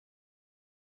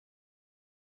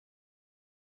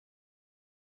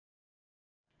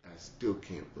still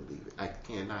can't believe it. I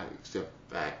cannot accept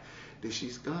the fact that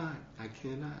she's gone. I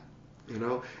cannot. You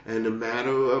know, and the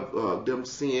matter of them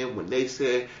seeing when they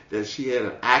said that she had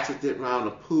an accident around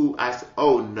the pool, I said,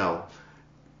 oh no.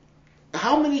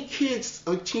 How many kids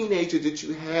or teenagers did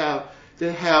you have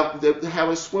that have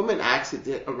a swimming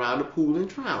accident around the pool and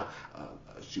drown?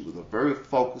 She was a very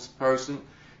focused person.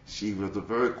 She was a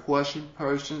very questioned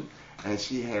person, and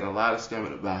she had a lot of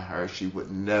stamina about her. She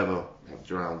would never have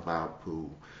drowned by a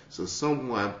pool. So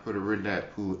someone put her in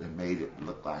that pool and made it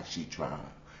look like she drowned.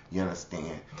 You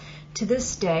understand? To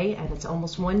this day, and it's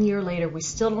almost 1 year later, we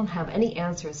still don't have any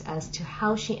answers as to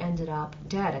how she ended up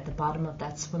dead at the bottom of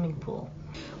that swimming pool.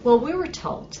 Well, we were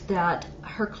told that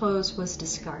her clothes was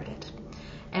discarded.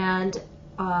 And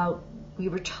we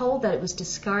were told that it was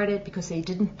discarded because they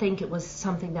didn't think it was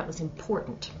something that was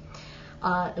important.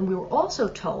 And we were also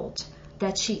told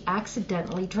that she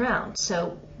accidentally drowned.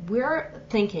 So we're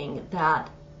thinking that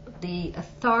the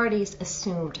authorities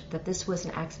assumed that this was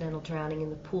an accidental drowning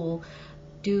in the pool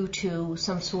due to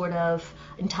some sort of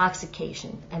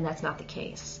intoxication, and that's not the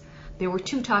case. There were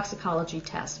 2 toxicology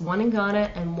tests, one in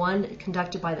Ghana and one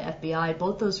conducted by the FBI.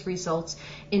 Both those results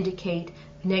indicate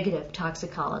negative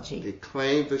toxicology. They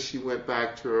claimed that she went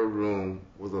back to her room,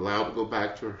 was allowed to go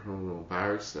back to her room by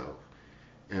herself,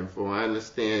 and from what I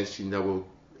understand, she never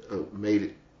made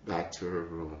it back to her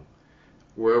room.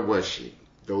 Where was she?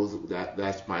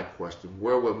 That's my question.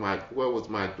 Where was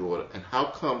my daughter, and how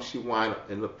come she wound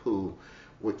up in the pool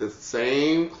with the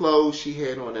same clothes she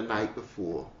had on the night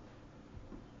before?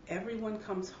 Everyone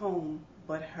comes home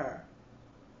but her.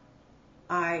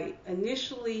 My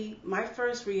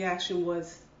first reaction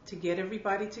was to get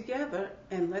everybody together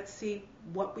and let's see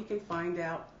what we can find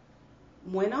out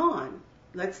went on.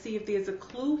 Let's see if there's a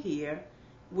clue here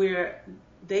where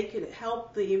they could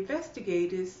help the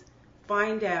investigators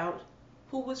find out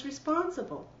who was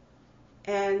responsible.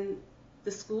 And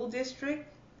the school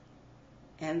district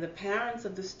and the parents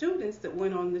of the students that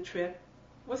went on the trip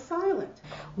were silent.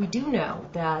 We do know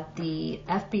that the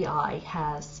FBI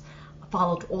has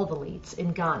followed all the leads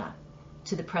in Ghana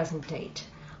to the present date.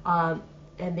 And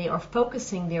they are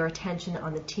focusing their attention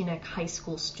on the Teaneck High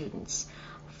School students.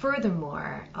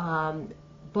 Furthermore,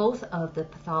 both of the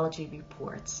pathology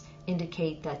reports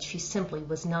indicate that she simply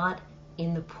was not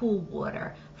in the pool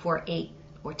water for 8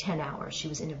 or 10 hours. She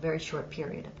was in a very short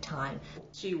period of time.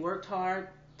 She worked hard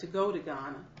to go to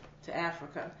Ghana, to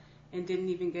Africa, and didn't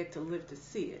even get to live to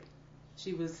see it.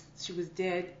 She was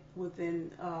dead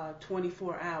within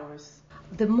 24 hours.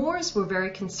 The Moores were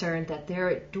very concerned that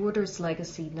their daughter's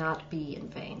legacy not be in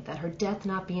vain, that her death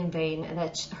not be in vain, and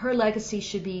that her legacy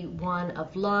should be one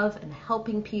of love and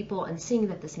helping people and seeing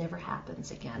that this never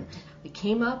happens again. We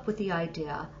came up with the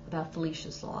idea about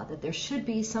Phylicia's Law, that there should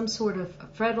be some sort of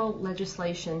federal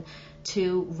legislation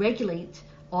to regulate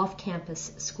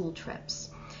off-campus school trips.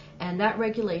 And that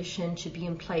regulation should be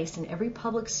in place in every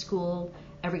public school,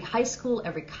 every high school,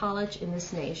 every college in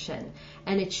this nation.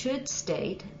 And it should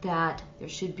state that there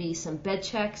should be some bed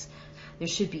checks, there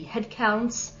should be head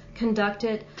counts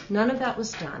conducted. None of that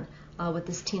was done with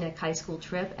this Teaneck High School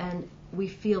trip, and we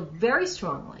feel very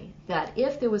strongly that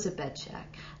if there was a bed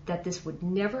check, that this would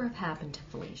never have happened to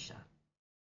Phylicia.